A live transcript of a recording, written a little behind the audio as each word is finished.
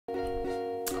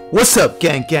What's up,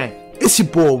 gang? It's your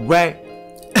boy Ray,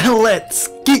 and let's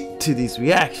get to these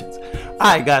reactions.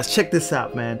 Alright guys, check this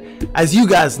out, man. As you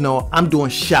guys know, I'm doing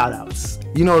shout outs.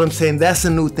 You know what I'm saying? That's a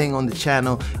new thing on the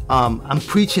channel. I'm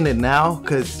preaching it now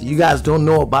because you guys don't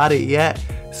know about it yet.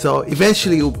 So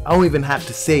eventually I won't even have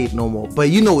to say it no more. But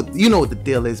you know what the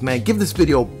deal is, man. Give this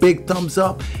video a big thumbs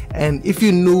up, and if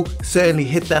you're new, certainly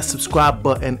hit that subscribe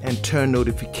button and turn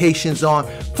notifications on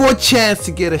for a chance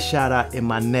to get a shout out in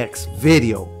my next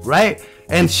video, right?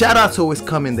 And shout outs always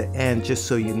come in the end, just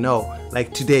so you know.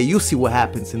 Like today, you'll see what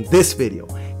happens in this video.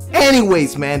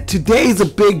 Anyways, man, today is a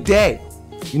big day.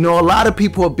 You know, a lot of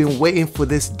people have been waiting for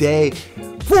this day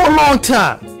for a long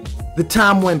time. The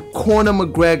time when Conor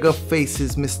McGregor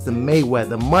faces Mr.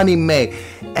 Mayweather, Money May.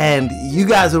 And you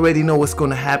guys already know what's going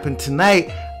to happen tonight.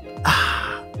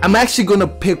 I'm actually going to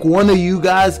pick one of you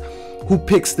guys who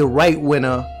picks the right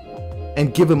winner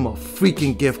and give him a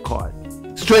freaking gift card.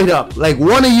 Straight up, like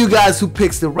one of you guys who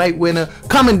picks the right winner,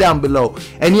 comment down below.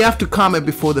 And you have to comment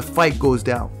before the fight goes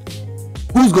down.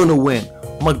 Who's going to win,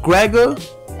 McGregor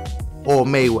or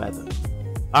Mayweather?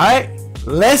 Alright?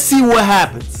 Let's see what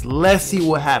happens.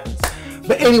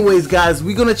 But anyways, guys,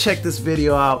 we're gonna check this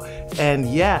video out,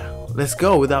 and yeah, let's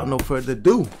go without no further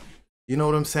ado. You know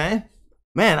what I'm saying?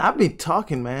 Man, I've been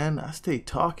talking, man. I stay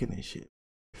talking and shit.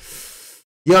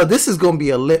 Yo, this is gonna be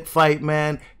a lit fight,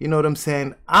 man. You know what I'm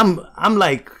saying? I'm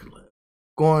like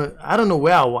going, I don't know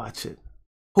where I'll watch it.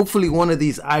 Hopefully one of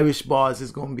these Irish bars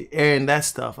is gonna be airing that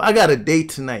stuff. I got a date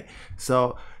tonight,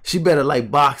 so she better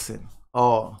like boxing.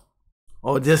 Oh,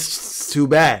 just too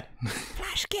bad.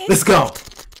 Let's go.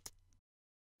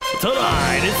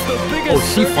 Tonight, it's the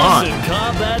biggest circus in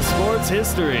combat sports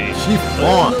history. She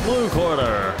fought. In the blue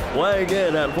corner, weighing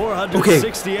in at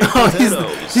 468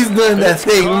 potatoes. He's doing that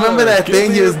thing. Remember that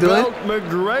thing he was doing?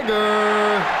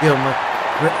 McGregor. Yo,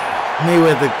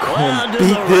 Mayweather gonna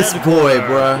beat this boy,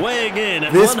 bro. Weighing in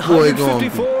at this boy gonna be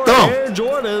Air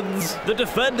Jordans, the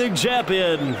defending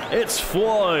champion. It's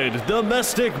Floyd,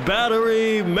 domestic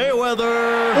battery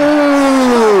Mayweather.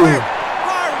 Ooh.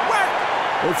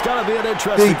 It's gotta be an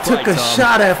interesting fight, They took a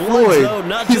shot at Floyd.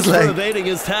 Not just for evading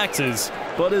his taxes,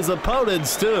 but his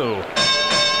opponents too.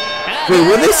 Wait,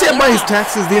 were they set by his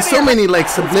taxes? There's so many like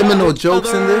subliminal jokes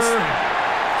in this.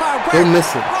 Don't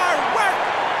miss it.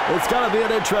 It's gotta be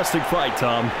an interesting fight,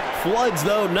 Tom. Floyd's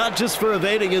though not just for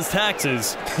evading his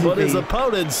taxes, but his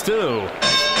opponents too.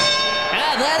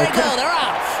 And there they go, they're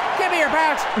off. Give me your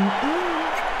bounce.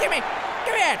 Give me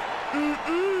it.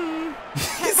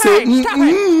 He said, stop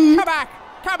it.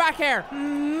 Come back here.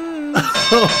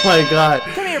 Oh my God.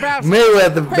 Give me your bounce.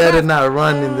 Mayweather better not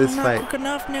run in this fight. Quick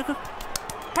enough, nigga.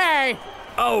 Hey.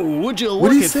 Oh, would you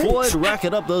look at Floyd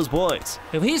racking up those points?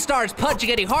 If he starts punching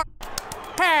getting hard.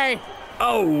 Hey.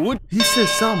 Oh, he said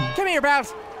something. Give me your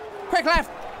bounce. Quick left.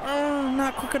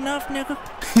 Not quick enough, nigga.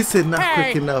 He said not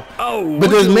quick enough. Oh, but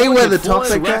does Mayweather talk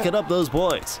like that? Racking up those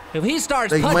points. If he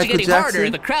starts like punching getting harder,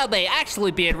 the crowd may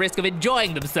actually be at risk of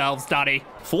enjoying themselves, Donnie.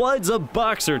 Floyd's a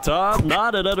boxer, Tom,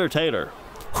 not an entertainer.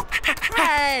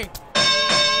 Hey!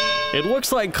 It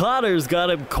looks like Conor's got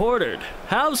him cornered.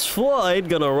 How's Floyd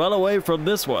gonna run away from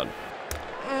this one?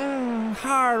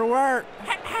 Hard work.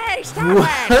 Hey, stop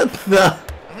it! What the?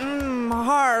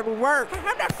 Hard work.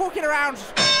 I'm not fucking around.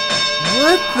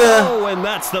 What the? Oh, and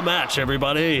that's the match,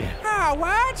 everybody. Oh,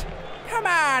 what? Come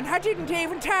on, I didn't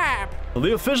even tap.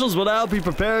 The officials will now be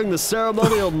preparing the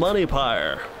ceremonial money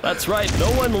pyre. That's right, no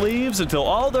one leaves until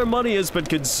all their money has been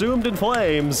consumed in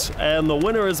flames and the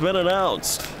winner has been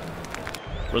announced.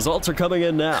 Results are coming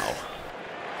in now.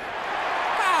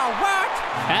 Oh, what?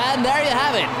 And there you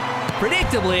have it.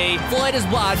 Predictably, Floyd has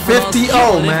won for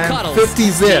 50-0, man.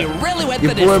 50-0. He really went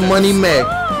your the boy distance. Money May.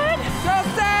 Floyd, don't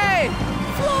say.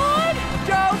 Floyd,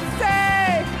 don't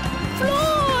say.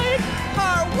 Floyd.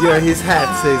 Yeah, his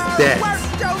hat says that.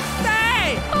 Don't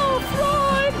say. Oh,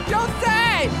 Floyd, don't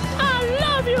say. I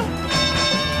love you.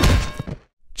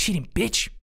 Cheating bitch.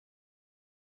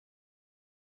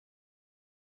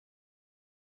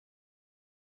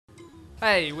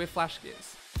 Hey, we're Flash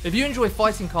Kids. If you enjoy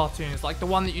fighting cartoons like the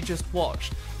one that you just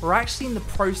watched, we're actually in the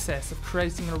process of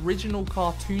creating an original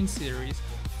cartoon series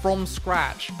from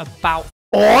scratch about...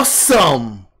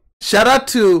 Awesome! Shout out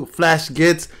to Flash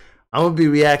Kids. I'm gonna be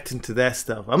reacting to that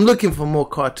stuff. I'm looking for more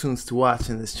cartoons to watch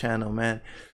in this channel, man.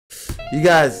 You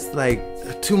guys,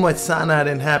 like, too much cyanide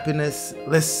and happiness.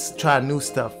 Let's try new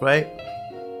stuff, right?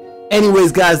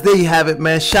 Anyways, guys, there you have it,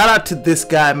 man. Shout out to this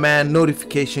guy, man.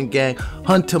 Notification Gang,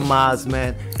 Hunter Maz,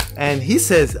 man. And he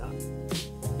says,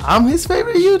 I'm his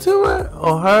favorite YouTuber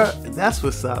or her. That's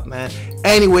what's up, man.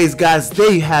 Anyways, guys,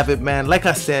 there you have it, man. Like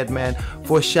I said, man, for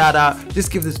for a shout out, just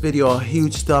give this video a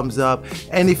huge thumbs up.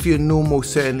 And if you're new,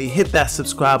 most certainly hit that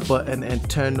subscribe button and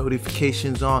turn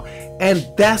notifications on. And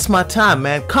that's my time,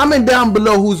 man. Comment down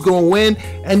below who's gonna win,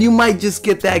 and you might just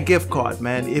get that gift card,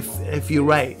 man, if you're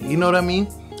right. You know what I mean?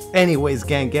 Anyways,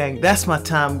 gang, that's my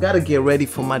time. Gotta get ready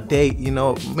for my date, you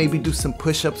know, maybe do some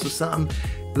push-ups or something.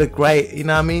 Look right, you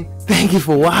know what I mean? Thank you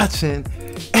for watching,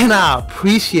 and I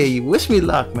appreciate you. Wish me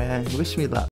luck, man. Wish me luck.